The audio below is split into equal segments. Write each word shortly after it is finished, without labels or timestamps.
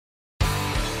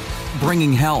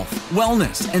bringing health,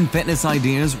 wellness, and fitness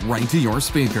ideas right to your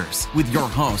speakers with your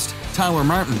host, Tyler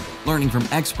Martin, learning from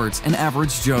experts and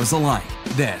average Joes alike.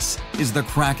 This is the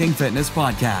Cracking Fitness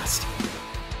Podcast.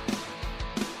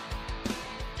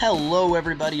 Hello,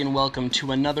 everybody, and welcome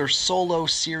to another solo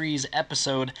series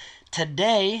episode.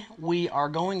 Today, we are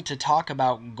going to talk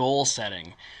about goal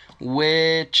setting,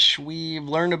 which we've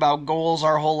learned about goals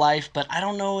our whole life, but I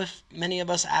don't know if many of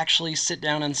us actually sit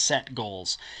down and set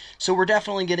goals. So we're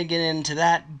definitely going to get into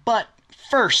that. But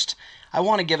first, I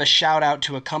want to give a shout out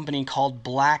to a company called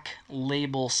Black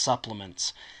Label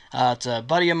Supplements. It's a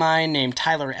buddy of mine named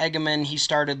Tyler Eggeman. He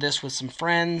started this with some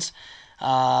friends.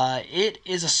 It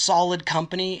is a solid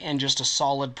company and just a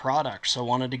solid product, so I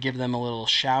wanted to give them a little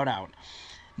shout out.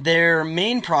 Their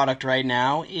main product right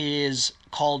now is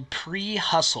called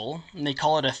Pre-Hustle, and they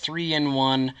call it a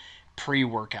 3-in-1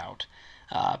 pre-workout.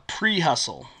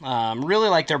 Pre-Hustle. Really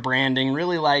like their branding,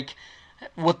 really like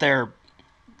what their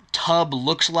tub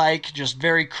looks like, just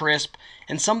very crisp.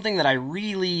 And something that I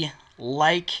really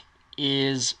like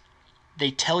is they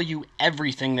tell you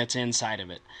everything that's inside of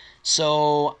it.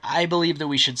 So I believe that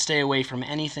we should stay away from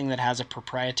anything that has a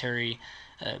proprietary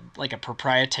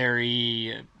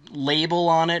label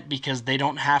on it, because they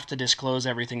don't have to disclose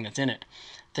everything that's in it.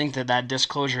 I think that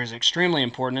disclosure is extremely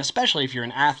important, especially if you're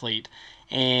an athlete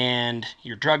and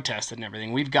you're drug tested and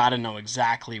everything. We've got to know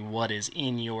exactly what is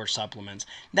in your supplements.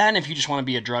 Then if you just want to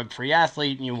be a drug-free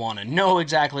athlete and you want to know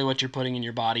exactly what you're putting in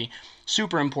your body,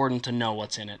 super important to know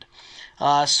what's in it.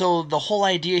 So the whole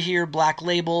idea here, Black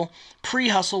Label,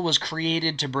 Pre-Hustle was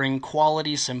created to bring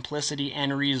quality, simplicity,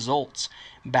 and results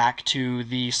back to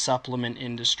the supplement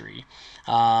industry.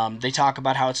 They talk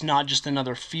about how it's not just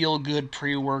another feel-good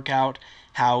pre-workout,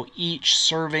 how each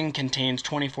serving contains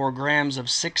 24 grams of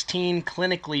 16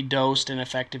 clinically dosed and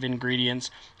effective ingredients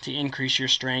to increase your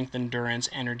strength, endurance,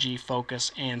 energy,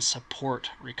 focus, and support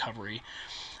recovery.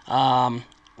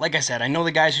 Like I said, I know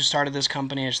the guys who started this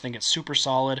company. I just think it's super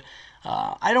solid.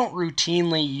 I don't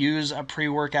routinely use a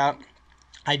pre-workout.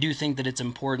 I do think that it's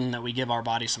important that we give our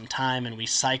body some time and we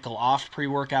cycle off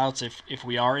pre-workouts if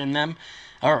we are in them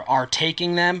or are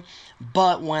taking them.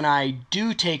 But when I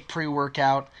do take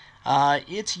pre-workout,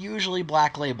 it's usually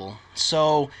Black Label.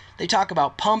 So they talk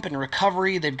about pump and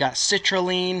recovery. They've got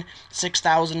citrulline,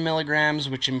 6,000 milligrams,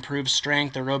 which improves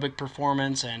strength, aerobic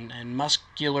performance, and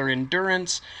muscular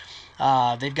endurance.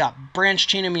 They've got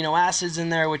branched-chain amino acids in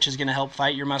there, which is going to help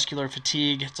fight your muscular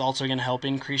fatigue. It's also going to help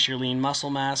increase your lean muscle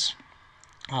mass.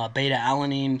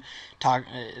 Beta-alanine,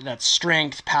 that's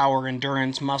strength, power,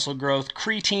 endurance, muscle growth.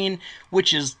 Creatine,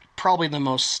 which is probably the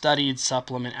most studied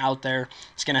supplement out there.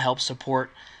 It's going to help support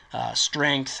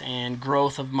strength and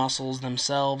growth of muscles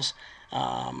themselves.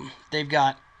 They've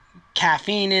got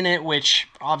caffeine in it, which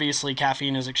obviously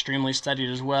caffeine is extremely studied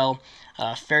as well.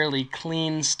 Fairly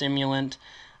clean stimulant.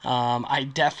 I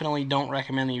definitely don't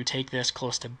recommend that you take this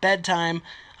close to bedtime.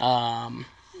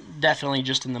 Definitely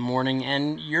just in the morning,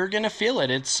 and you're going to feel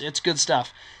it. It's good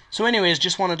stuff. So anyways,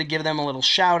 just wanted to give them a little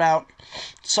shout out.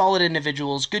 Solid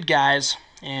individuals, good guys,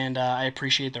 and I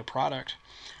appreciate their product.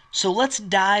 So let's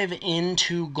dive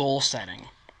into goal setting.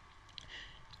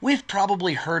 We've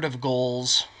probably heard of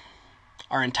goals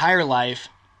our entire life,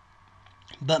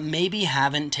 but maybe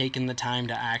haven't taken the time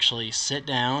to actually sit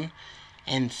down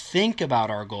and think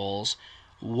about our goals,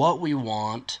 what we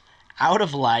want out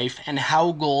of life, and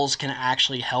how goals can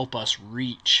actually help us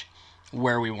reach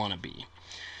where we want to be.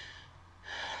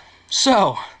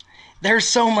 So, there's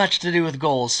so much to do with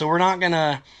goals, so we're not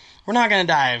gonna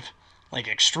dive like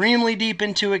extremely deep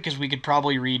into it, because we could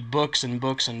probably read books and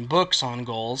books and books on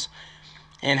goals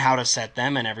and how to set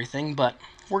them and everything, but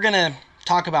we're gonna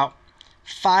talk about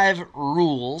 5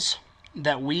 rules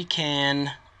that we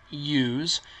can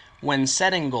use when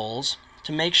setting goals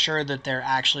to make sure that they're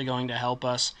actually going to help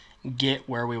us get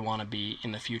where we want to be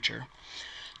in the future.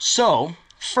 So,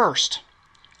 first,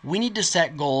 we need to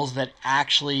set goals that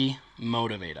actually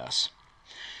motivate us.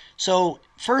 So,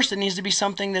 first, it needs to be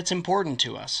something that's important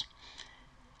to us.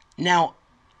 Now,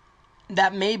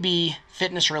 that may be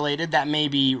fitness related, that may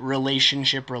be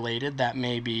relationship related, that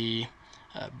may be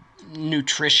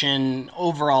nutrition,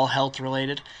 overall health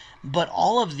related, but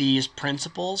all of these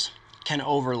principles can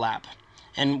overlap.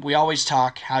 And we always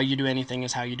talk, how you do anything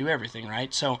is how you do everything,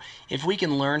 right? So if we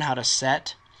can learn how to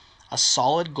set a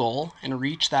solid goal and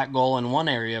reach that goal in one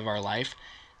area of our life,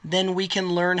 then we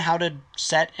can learn how to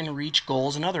set and reach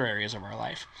goals in other areas of our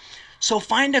life. So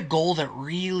find a goal that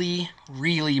really,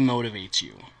 really motivates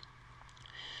you.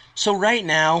 So right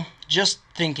now, just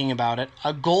thinking about it,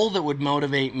 a goal that would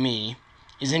motivate me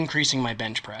is increasing my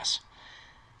bench press.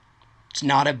 It's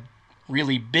not a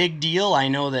really big deal. I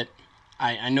know that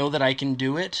I know that I can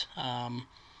do it.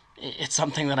 It's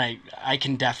something that I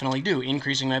can definitely do,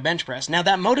 increasing my bench press. Now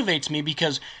that motivates me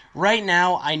because right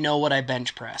now I know what I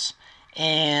bench press.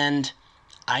 And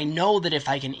I know that if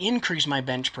I can increase my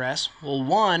bench press, well,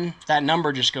 one, that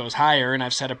number just goes higher and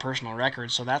I've set a personal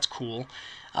record, so that's cool.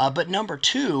 But number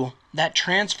two, that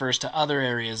transfers to other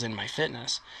areas in my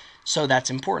fitness. So that's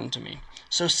important to me.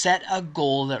 So set a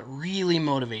goal that really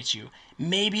motivates you.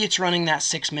 Maybe it's running that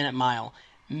 6-minute mile.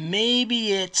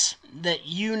 Maybe it's that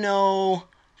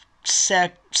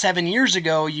 7 years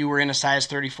ago you were in a size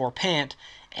 34 pant,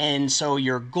 and so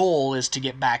your goal is to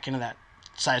get back into that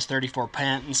size 34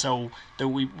 pant, and so that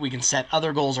we can set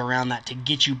other goals around that to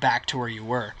get you back to where you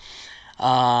were.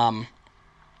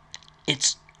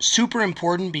 It's super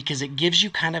important because it gives you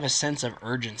kind of a sense of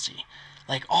urgency.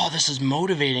 Like, oh, this is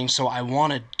motivating, so I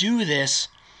want to do this.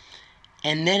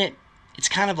 And then it's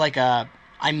kind of like a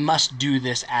I must do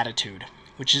this attitude,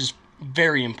 which is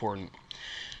very important.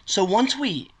 So once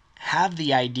we have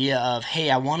the idea of, hey,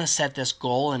 I want to set this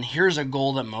goal and here's a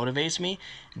goal that motivates me,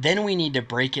 then we need to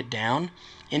break it down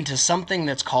into something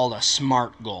that's called a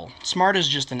S.M.A.R.T goal. S.M.A.R.T is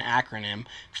just an acronym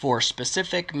for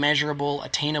specific, measurable,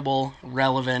 attainable,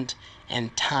 relevant,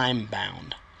 and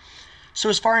time-bound. So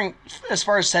as far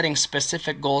as setting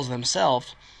specific goals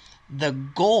themselves, the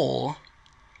goal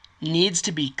needs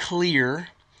to be clear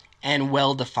and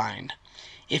well-defined.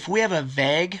 If we have a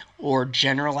vague or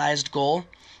generalized goal,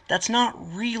 that's not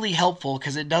really helpful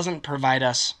because it doesn't provide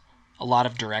us a lot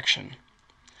of direction.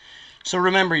 So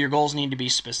remember, your goals need to be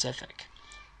specific.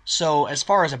 So as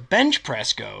far as a bench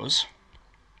press goes,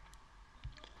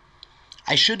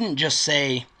 I shouldn't just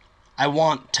say, I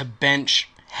want to bench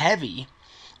heavy.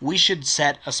 We should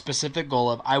set a specific goal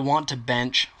of, I want to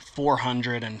bench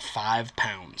 405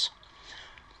 pounds.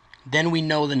 Then we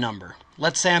know the number.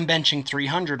 Let's say I'm benching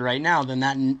 300 right now, then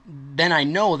I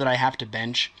know that I have to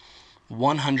bench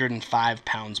 105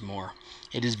 pounds more.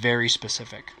 It is very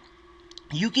specific.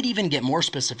 You could even get more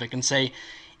specific and say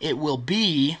it will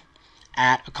be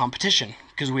at a competition,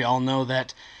 because we all know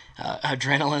that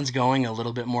adrenaline's going a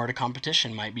little bit more to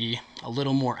competition might be a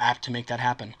little more apt to make that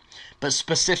happen. But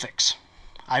specifics.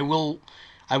 I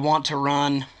want to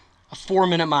run a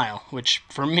 4-minute mile, which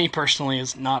for me personally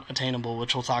is not attainable,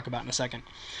 which we'll talk about in a second.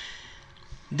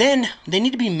 Then they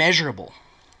need to be measurable.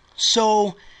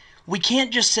 So we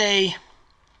can't just say,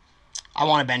 I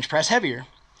want to bench press heavier,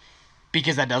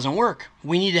 because that doesn't work.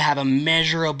 We need to have a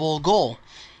measurable goal.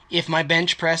 If my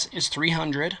bench press is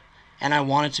 300 and I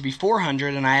want it to be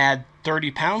 400 and I add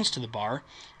 30 pounds to the bar,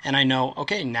 and I know,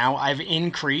 okay, now I've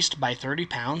increased by 30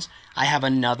 pounds, I have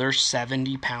another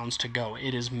 70 pounds to go.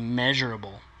 It is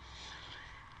measurable.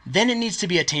 Then it needs to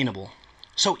be attainable.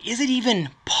 So is it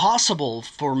even possible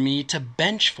for me to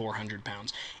bench 400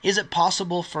 pounds? Is it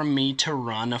possible for me to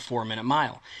run a 4-minute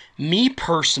mile? Me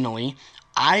personally,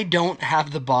 I don't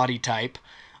have the body type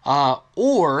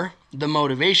or the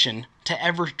motivation to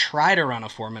ever try to run a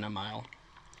 4-minute mile.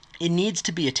 It needs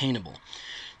to be attainable.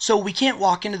 So we can't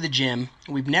walk into the gym,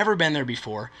 we've never been there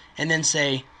before, and then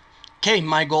say, okay,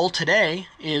 my goal today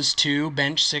is to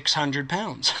bench 600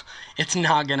 pounds. It's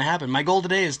not going to happen. My goal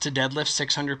today is to deadlift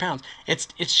 600 pounds.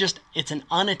 It's an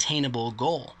unattainable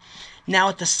goal. Now,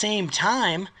 at the same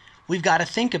time, we've got to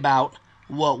think about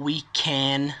what we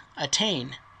can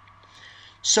attain.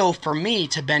 So for me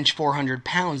to bench 400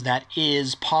 pounds, that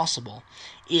is possible.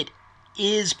 It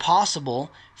is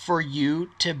possible for you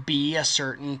to be a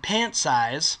certain pant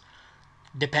size,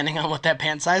 depending on what that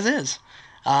pant size is.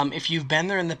 If you've been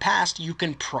there in the past, you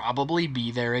can probably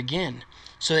be there again.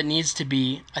 So it needs to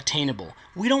be attainable.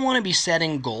 We don't want to be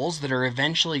setting goals that are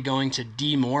eventually going to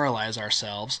demoralize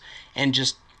ourselves and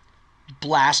just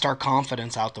blast our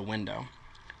confidence out the window.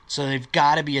 So they've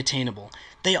got to be attainable.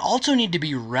 They also need to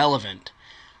be relevant.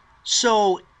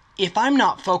 So if I'm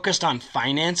not focused on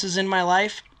finances in my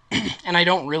life, and I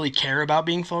don't really care about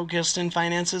being focused in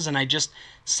finances, and I just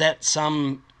set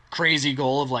some crazy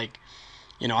goal of like,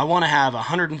 I want to have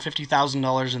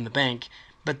 $150,000 in the bank,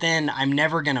 but then I'm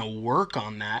never going to work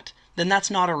on that, then that's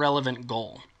not a relevant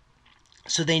goal.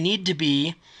 So they need to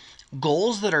be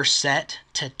goals that are set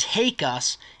to take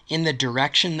us in the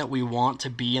direction that we want to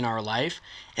be in our life,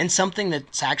 and something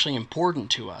that's actually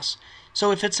important to us.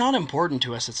 So if it's not important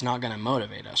to us, it's not going to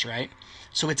motivate us, right?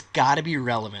 So it's got to be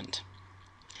relevant.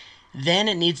 Then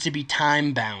it needs to be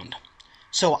time bound.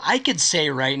 So I could say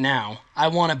right now, I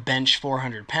want to bench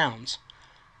 400 pounds.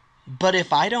 But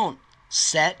if I don't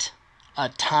set a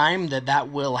time that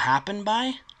will happen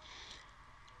by,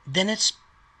 then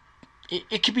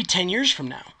it could be 10 years from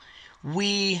now.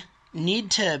 We need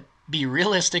to be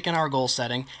realistic in our goal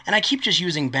setting. And I keep just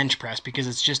using bench press because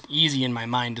it's just easy in my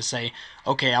mind to say,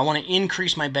 okay, I want to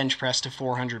increase my bench press to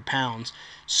 400 pounds.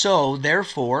 So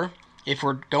therefore, if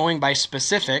we're going by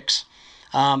specifics,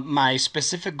 my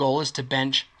specific goal is to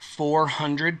bench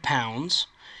 400 pounds.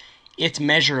 It's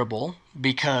measurable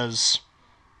because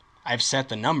I've set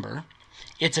the number.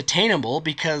 It's attainable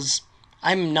because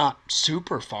I'm not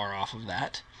super far off of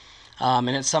that. And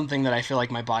it's something that I feel like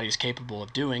my body is capable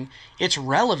of doing. It's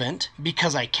relevant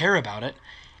because I care about it.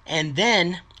 And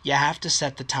then you have to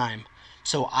set the time.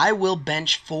 So I will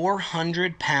bench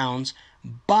 400 pounds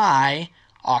by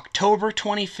October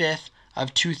 25th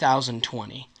of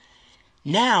 2020.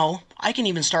 Now I can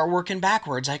even start working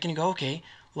backwards. I can go, okay,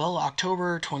 well,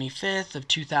 October 25th of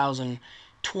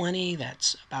 2020,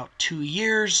 that's about 2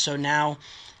 years. So now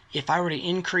if I were to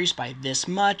increase by this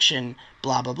much and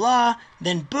blah, blah, blah,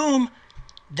 then boom,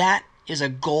 that is a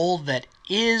goal that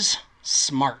is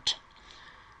SMART.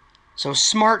 So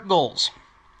SMART goals.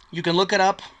 You can look it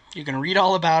up. You can read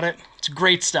all about it. It's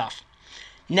great stuff.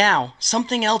 Now,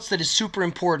 something else that is super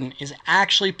important is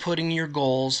actually putting your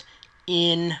goals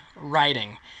in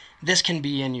writing. This can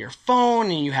be in your phone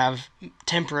and you have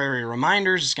temporary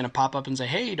reminders. It's going to pop up and say,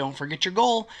 hey, don't forget your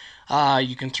goal.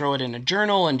 You can throw it in a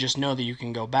journal and just know that you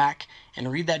can go back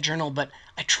and read that journal. But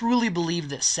I truly believe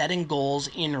that setting goals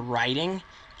in writing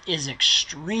is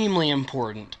extremely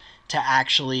important to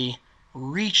actually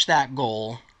reach that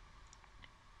goal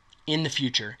in the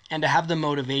future and to have the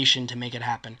motivation to make it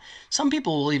happen. Some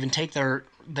people will even take their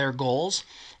goals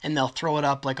and they'll throw it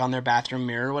up like on their bathroom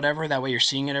mirror or whatever. That way you're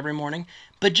seeing it every morning.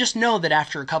 But just know that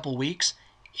after a couple weeks,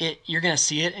 you're going to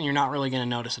see it and you're not really going to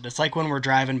notice it. It's like when we're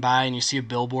driving by and you see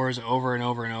billboards over and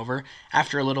over and over.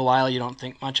 After a little while, you don't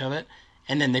think much of it.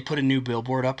 And then they put a new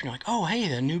billboard up and you're like, oh, hey,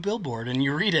 the new billboard. And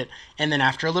you read it. And then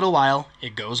after a little while,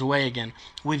 it goes away again.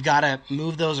 We've got to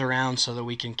move those around so that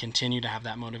we can continue to have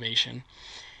that motivation.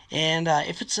 And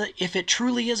if it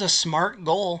truly is a SMART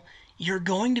goal, you're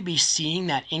going to be seeing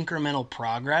that incremental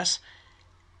progress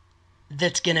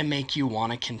that's going to make you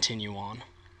want to continue on.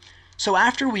 So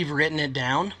after we've written it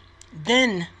down,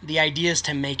 then the idea is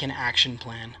to make an action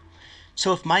plan.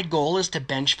 So if my goal is to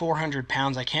bench 400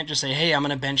 pounds, I can't just say, hey, I'm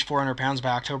going to bench 400 pounds by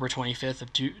October 25th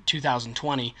of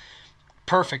 2020.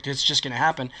 Perfect, it's just going to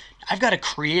happen. I've got to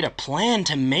create a plan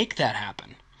to make that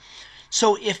happen.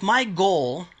 So if my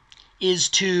goal is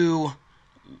to,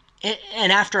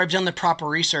 and after I've done the proper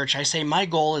research, I say my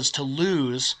goal is to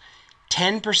lose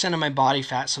 10% of my body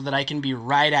fat so that I can be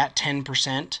right at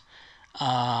 10%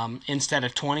 instead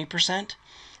of 20%,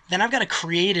 then I've got to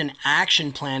create an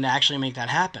action plan to actually make that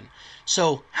happen.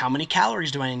 So how many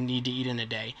calories do I need to eat in a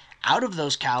day? Out of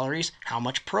those calories, how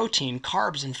much protein,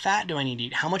 carbs, and fat do I need to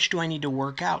eat? How much do I need to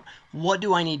work out? What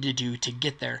do I need to do to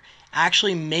get there?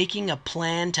 Actually making a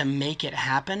plan to make it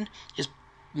happen is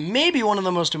maybe one of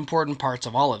the most important parts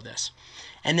of all of this.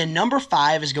 And then number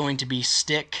 5 is going to be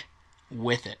stick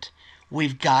with it.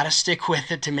 We've got to stick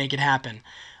with it to make it happen.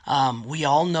 We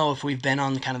all know if we've been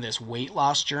on kind of this weight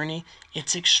loss journey,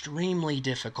 it's extremely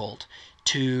difficult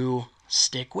to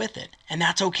stick with it. And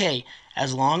that's okay.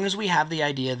 As long as we have the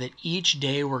idea that each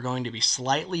day we're going to be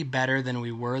slightly better than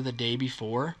we were the day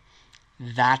before,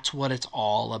 that's what it's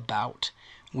all about.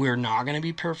 We're not going to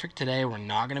be perfect today. We're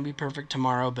not going to be perfect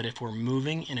tomorrow. But if we're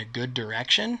moving in a good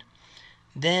direction,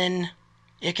 then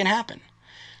it can happen.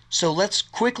 So let's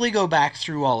quickly go back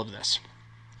through all of this.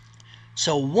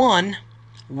 So 1,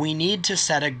 we need to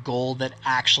set a goal that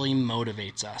actually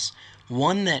motivates us.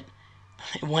 One that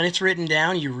when it's written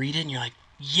down, you read it and you're like,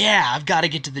 yeah, I've got to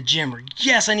get to the gym, or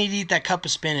yes, I need to eat that cup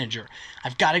of spinach, or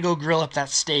I've got to go grill up that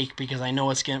steak because I know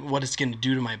what it's going to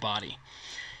do to my body.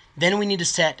 Then we need to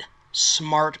set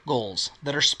SMART goals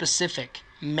that are specific,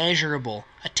 measurable,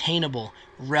 attainable,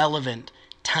 relevant,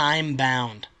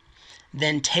 time-bound.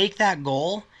 Then take that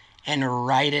goal and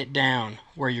write it down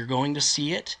where you're going to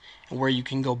see it and where you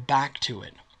can go back to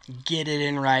it. Get it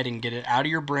in writing, get it out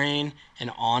of your brain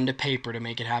and onto paper to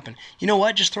make it happen. You know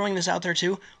what? Just throwing this out there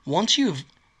too. Once you've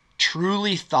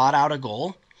truly thought out a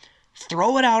goal,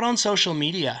 throw it out on social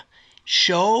media.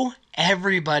 Show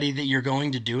everybody that you're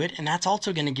going to do it, and that's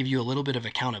also going to give you a little bit of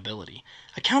accountability.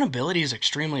 Accountability is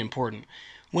extremely important.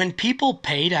 When people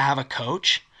pay to have a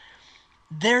coach,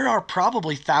 there are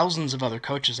probably thousands of other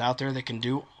coaches out there that can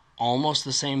do almost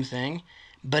the same thing,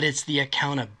 but it's the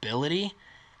accountability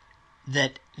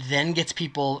that then gets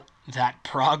people that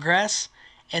progress.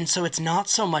 And so it's not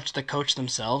so much the coach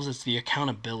themselves, it's the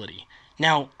accountability.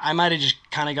 Now, I might have just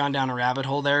kind of gone down a rabbit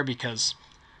hole there because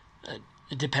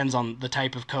it depends on the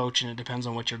type of coach and it depends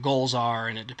on what your goals are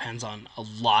and it depends on a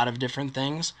lot of different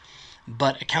things.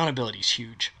 But accountability is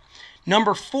huge.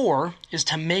 Number 4 is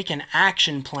to make an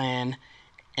action plan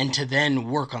and to then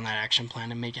work on that action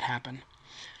plan and make it happen.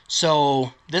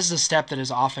 So this is a step that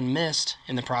is often missed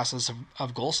in the process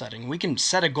of goal setting. We can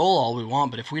set a goal all we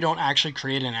want, but if we don't actually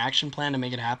create an action plan to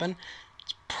make it happen,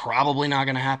 it's probably not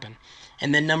going to happen.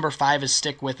 And then number 5 is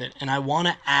stick with it. And I want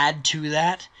to add to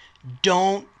that,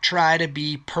 don't try to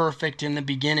be perfect in the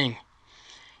beginning.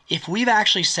 If we've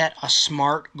actually set a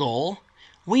SMART goal,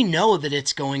 we know that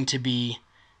it's going to be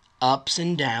ups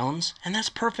and downs, and that's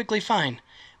perfectly fine.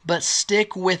 But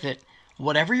stick with it.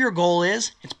 Whatever your goal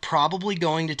is, it's probably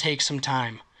going to take some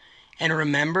time. And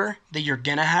remember that you're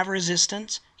going to have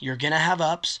resistance, you're going to have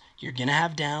ups, you're going to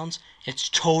have downs. It's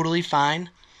totally fine.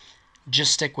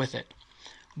 Just stick with it.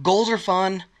 Goals are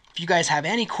fun. If you guys have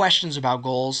any questions about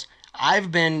goals,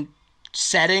 I've been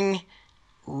setting,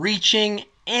 reaching,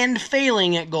 and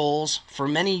failing at goals for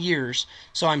many years,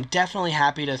 so I'm definitely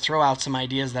happy to throw out some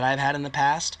ideas that I've had in the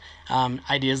past,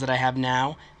 ideas that I have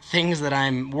now, things that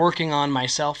I'm working on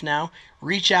myself now.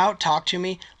 Reach out, talk to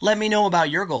me, let me know about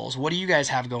your goals. What do you guys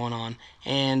have going on?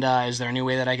 And is there any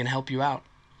way that I can help you out?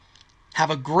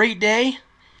 Have a great day.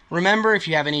 Remember, if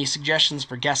you have any suggestions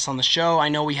for guests on the show, I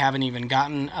know we haven't even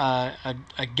gotten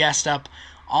a guest up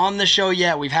on the show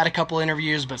yet. We've had a couple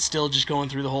interviews, but still just going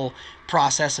through the whole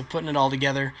process of putting it all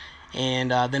together,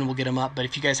 and then we'll get them up. But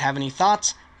if you guys have any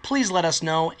thoughts, please let us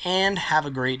know, and have a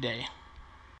great day.